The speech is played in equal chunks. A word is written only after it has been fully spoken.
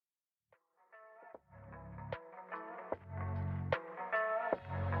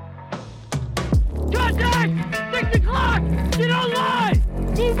back! 6 o'clock! Get online!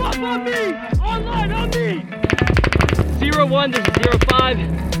 Move up on me! Online on me! 0-1, this is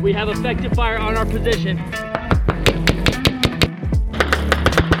 0-5. We have effective fire on our position.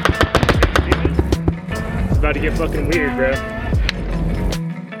 It's about to get fucking weird, bro.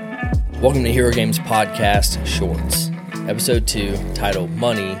 Welcome to Hero Games Podcast Shorts, Episode 2, titled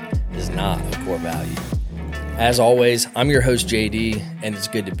Money is Not a Core Value. As always, I'm your host, JD, and it's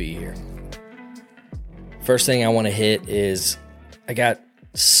good to be here. First thing I want to hit is I got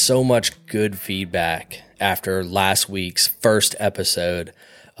so much good feedback after last week's first episode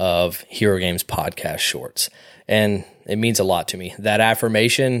of Hero Games Podcast Shorts, and it means a lot to me. That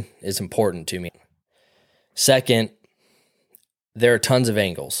affirmation is important to me. Second, there are tons of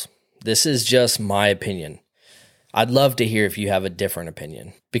angles. This is just my opinion. I'd love to hear if you have a different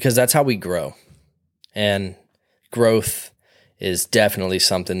opinion, because that's how we grow. And growth is definitely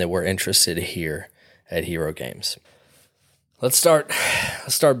something that we're interested in here at Hero Games. Let's start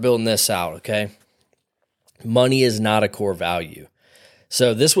building this out, okay? Money is not a core value.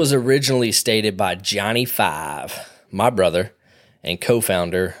 So this was originally stated by Johnny Five, my brother and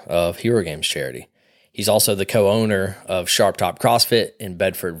co-founder of Hero Games Charity. He's also the co-owner of Sharp Top CrossFit in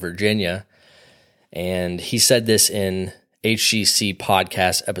Bedford, Virginia. And he said this in HGC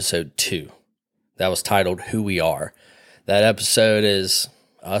podcast episode 2. That was titled Who We Are. That episode is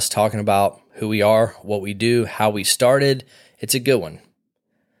us talking about who we are, what we do, how we started. It's a good one.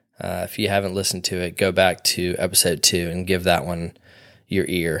 If you haven't listened to it, go back to episode 2 and give that one your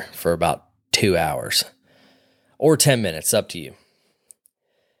ear for about 2 hours or 10 minutes, up to you.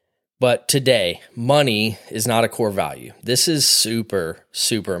 But today, money is not a core value. This is super,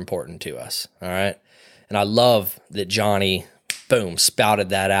 super important to us, all right? And I love that Johnny, boom, spouted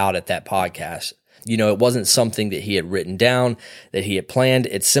that out at that podcast. You know, it wasn't something that he had written down, that he had planned.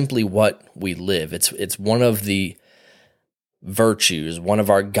 It's simply what we live. It's one of the virtues, one of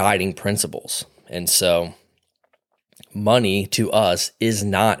our guiding principles. And so money to us is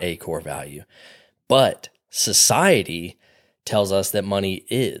not a core value. But society tells us that money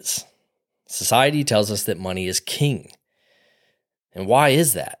is. Society tells us that money is king. And why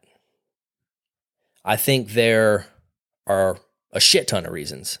is that? I think there are a shit ton of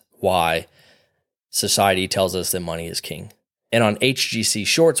reasons why society tells us that money is king. And on HGC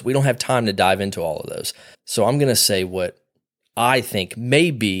Shorts, we don't have time to dive into all of those. So I'm going to say what I think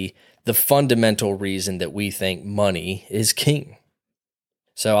may be the fundamental reason that we think money is king.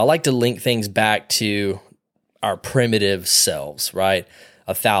 So I like to link things back to our primitive selves, right?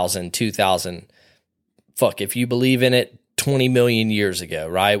 1,000, 2,000, if you believe in it, 20 million years ago,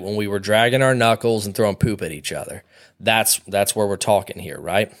 right? When we were dragging our knuckles and throwing poop at each other. That's where we're talking here,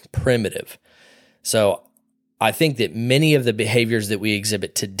 right? Primitive. So I think that many of the behaviors that we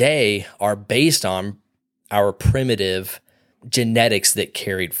exhibit today are based on our primitive genetics that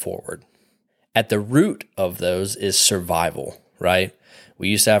carried forward. At the root of those is survival, right? We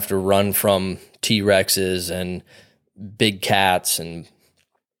used to have to run from T-Rexes and big cats and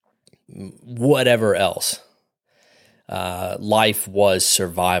whatever else. Life was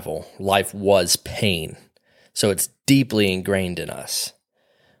survival. Life was pain. So it's deeply ingrained in us.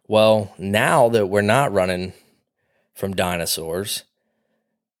 Well, now that we're not running from dinosaurs,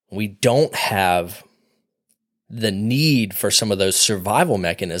 we don't have the need for some of those survival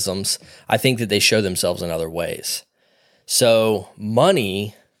mechanisms. I think that they show themselves in other ways. So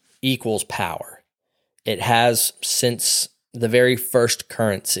money equals power. It has since the very first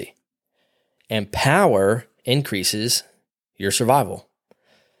currency. And power increases your survival.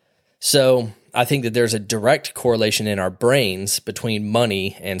 So I think that there's a direct correlation in our brains between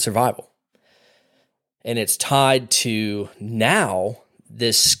money and survival. And it's tied to now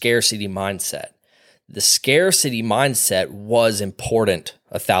this scarcity mindset. The scarcity mindset was important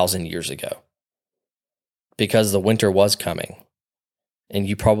 1,000 years ago because the winter was coming and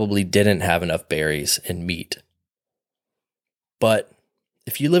you probably didn't have enough berries and meat. But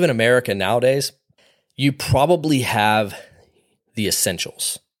if you live in America nowadays, you probably have the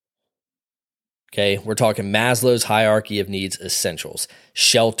essentials. Okay, we're talking Maslow's hierarchy of needs essentials: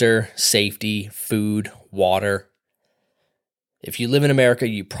 shelter, safety, food, water. If you live in America,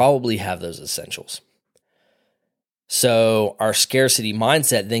 you probably have those essentials. So our scarcity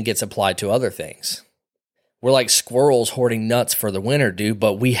mindset then gets applied to other things. We're like squirrels hoarding nuts for the winter, dude,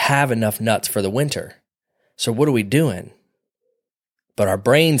 but we have enough nuts for the winter. So what are we doing? But our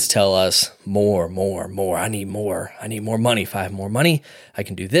brains tell us more. I need more. I need more money. If I have more money, I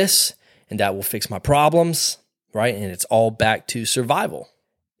can do this, and that will fix my problems, right? And it's all back to survival.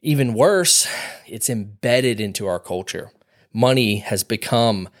 Even worse, it's embedded into our culture. Money has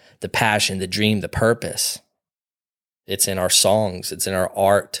become the passion, the dream, the purpose. It's in our songs. It's in our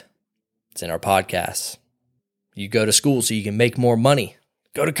art. It's in our podcasts. You go to school so you can make more money.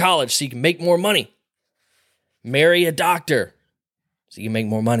 Go to college so you can make more money. Marry a doctor so you can make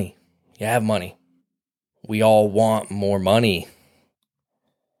more money. You have money. We all want more money.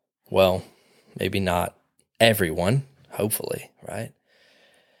 Well, maybe not everyone, hopefully, right?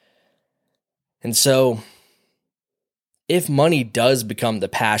 And so, if money does become the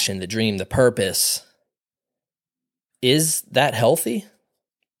passion, the dream, the purpose, is that healthy?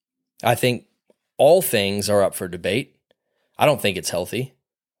 I think all things are up for debate. I don't think it's healthy.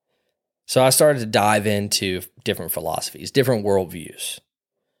 So I started to dive into different philosophies, different worldviews,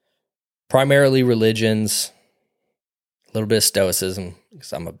 primarily religions, a little bit of Stoicism,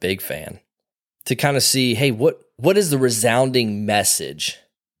 because I'm a big fan, to kind of see, hey, what is the resounding message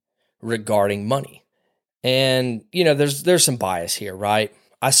regarding money? And, there's some bias here, right?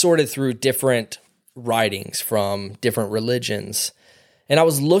 I sorted through different writings from different religions, and I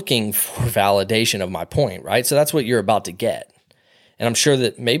was looking for validation of my point, right? So that's what you're about to get. And I'm sure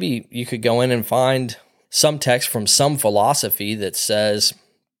that maybe you could go in and find some text from some philosophy that says,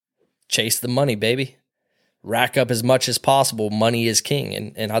 chase the money, baby. Rack up as much as possible. Money is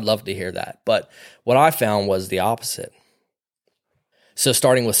king. And I'd love to hear that. But what I found was the opposite. So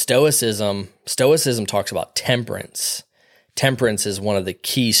starting with Stoicism talks about temperance. Temperance is one of the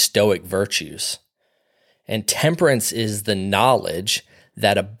key Stoic virtues. And temperance is the knowledge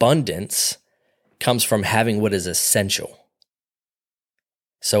that abundance comes from having what is essential.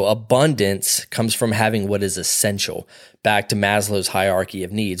 So abundance comes from having what is essential. Back to Maslow's hierarchy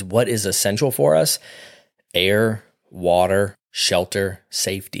of needs. What is essential for us? Air, water, shelter,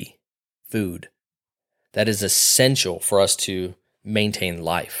 safety, food. That is essential for us to maintain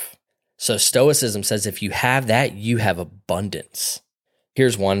life. So Stoicism says if you have that, you have abundance.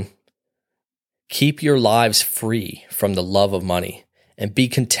 Here's one. Keep your lives free from the love of money and be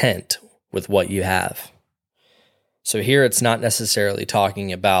content with what you have. So here it's not necessarily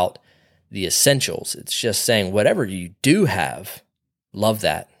talking about the essentials. It's just saying whatever you do have, love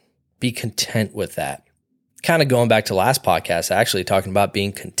that. Be content with that. Kind of going back to last podcast, actually talking about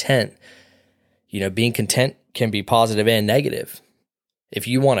being content. Being content can be positive and negative. If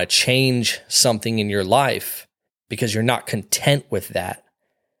you want to change something in your life because you're not content with that,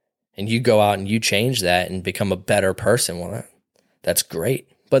 and you go out and you change that and become a better person, well, that's great.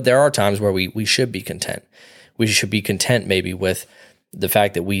 But there are times where we should be content. We should be content maybe with the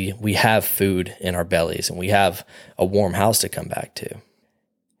fact that we have food in our bellies and we have a warm house to come back to.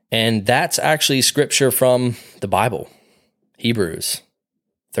 And that's actually scripture from the Bible, Hebrews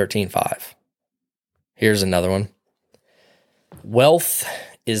 13:5. Here's another one. Wealth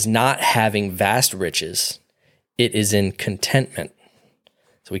is not having vast riches. It is in contentment.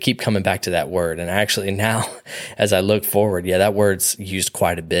 So we keep coming back to that word. And actually now, as I look forward, that word's used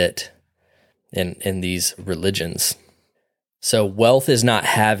quite a bit in these religions. So wealth is not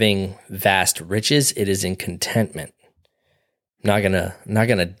having vast riches. It is in contentment. I'm not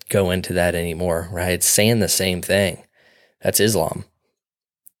gonna go into that anymore, right? It's saying the same thing. That's Islam.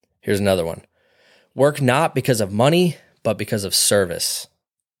 Here's another one. Work not because of money, but because of service.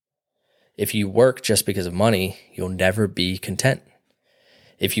 If you work just because of money, you'll never be content.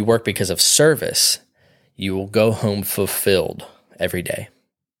 If you work because of service, you will go home fulfilled every day.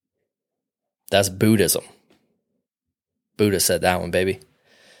 That's Buddhism. Buddha said that one, baby.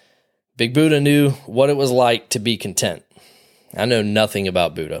 Big Buddha knew what it was like to be content. I know nothing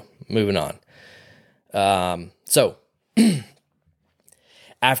about Buddha. Moving on. So,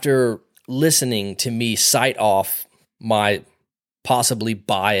 after listening to me cite off my possibly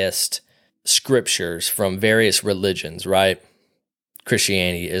biased scriptures from various religions, right?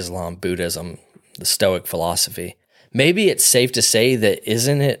 Christianity, Islam, Buddhism, the Stoic philosophy. Maybe it's safe to say that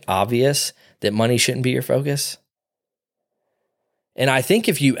isn't it obvious that money shouldn't be your focus? And I think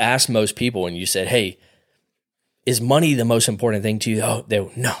if you ask most people and you said, hey, is money the most important thing to you? Oh,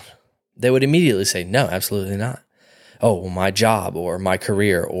 they would immediately say, no, absolutely not. Oh, well, my job or my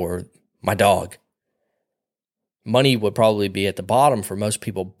career or my dog. Money would probably be at the bottom for most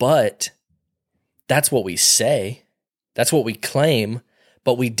people, but that's what we say. That's what we claim,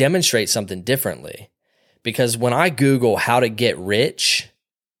 but we demonstrate something differently. Because when I Google how to get rich, ...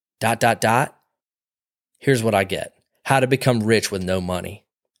 here's what I get. How to become rich with no money.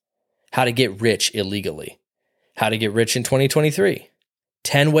 How to get rich illegally. How to get rich in 2023.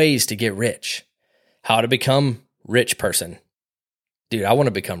 10 ways to get rich. How to become rich person. Dude, I want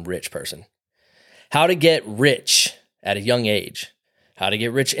to become rich person. How to get rich at a young age. how to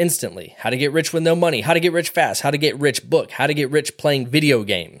get rich instantly, how to get rich with no money, how to get rich fast, how to get rich book, how to get rich playing video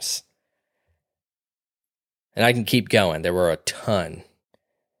games. And I can keep going. There were a ton.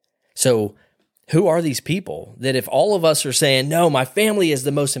 So who are these people that if all of us are saying, no, my family is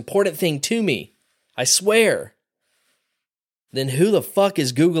the most important thing to me, I swear, then who the fuck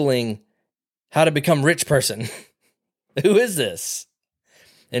is Googling how to become rich person? Who is this?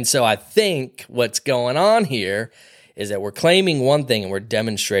 And so I think what's going on here is that we're claiming one thing and we're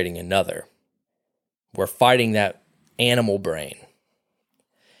demonstrating another. We're fighting that animal brain.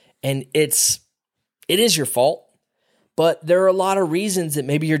 And it is your fault, but there are a lot of reasons that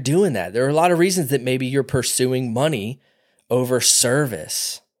maybe you're doing that. There are a lot of reasons that maybe you're pursuing money over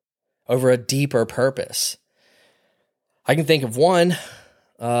service, over a deeper purpose. I can think of one.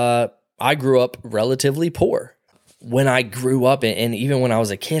 I grew up relatively poor. When I grew up, and even when I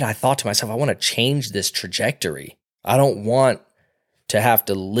was a kid, I thought to myself, I want to change this trajectory. I don't want to have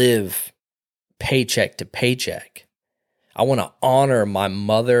to live paycheck to paycheck. I want to honor my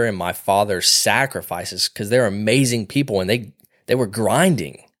mother and my father's sacrifices because they're amazing people and they were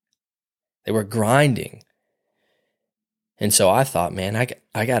grinding. They were grinding. And so I thought, man,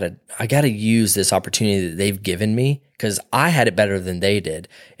 I gotta use this opportunity that they've given me because I had it better than they did,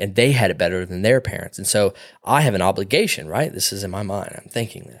 and they had it better than their parents. And so I have an obligation, right? This is in my mind. I'm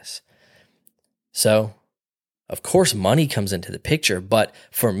thinking this. So, of course, money comes into the picture, but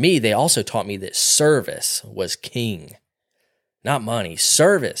for me, they also taught me that service was king. Not money,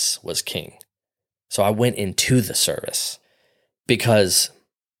 service was king. So I went into the service because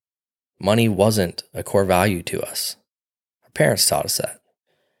money wasn't a core value to us. Parents taught us that.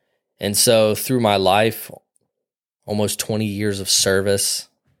 And so through my life, almost 20 years of service,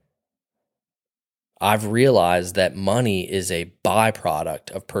 I've realized that money is a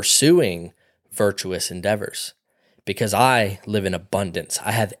byproduct of pursuing virtuous endeavors because I live in abundance.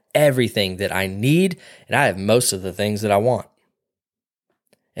 I have everything that I need, and I have most of the things that I want.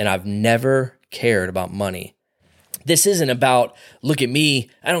 And I've never cared about money. This isn't about, look at me,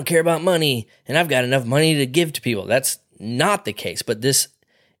 I don't care about money, and I've got enough money to give to people. That's not the case, but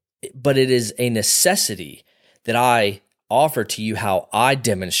it is a necessity that I offer to you how I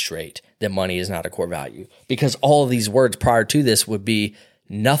demonstrate that money is not a core value. Because all of these words prior to this would be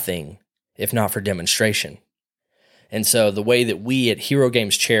nothing if not for demonstration. And so the way that we at Hero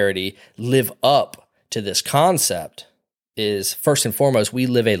Games Charity live up to this concept is, first and foremost, we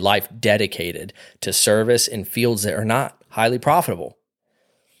live a life dedicated to service in fields that are not highly profitable.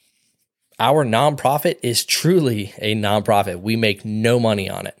 Our nonprofit is truly a nonprofit. We make no money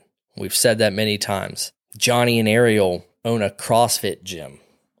on it. We've said that many times. Johnny and Ariel own a CrossFit gym.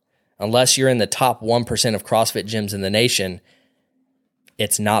 Unless you're in the top 1% of CrossFit gyms in the nation,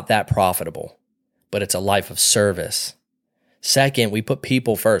 it's not that profitable, but it's a life of service. Second, we put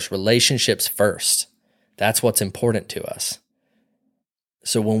people first, relationships first. That's what's important to us.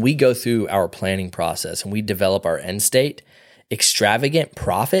 So when we go through our planning process and we develop our end state, extravagant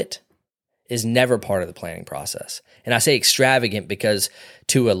profit is never part of the planning process. And I say extravagant because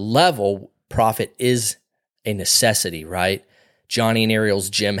to a level, profit is a necessity, right? Johnny and Ariel's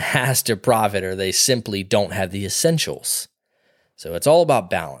gym has to profit or they simply don't have the essentials. So it's all about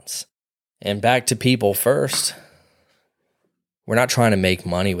balance. And back to people first. We're not trying to make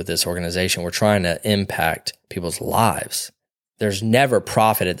money with this organization. We're trying to impact people's lives. There's never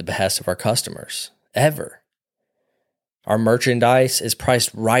profit at the behest of our customers, ever. Our merchandise is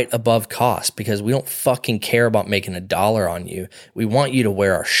priced right above cost because we don't fucking care about making $1 on you. We want you to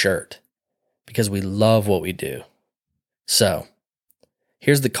wear our shirt because we love what we do. So,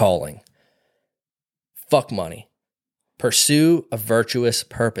 here's the calling. Fuck money. Pursue a virtuous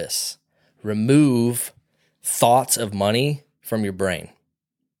purpose. Remove thoughts of money from your brain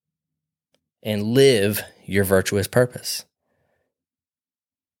and live your virtuous purpose.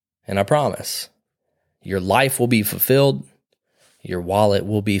 And I promise, your life will be fulfilled, your wallet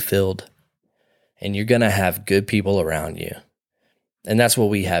will be filled, and you're going to have good people around you. And that's what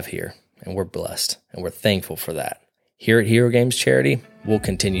we have here, and we're blessed, and we're thankful for that. Here at Hero Games Charity, we'll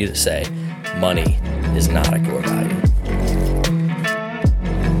continue to say, money is not a core value.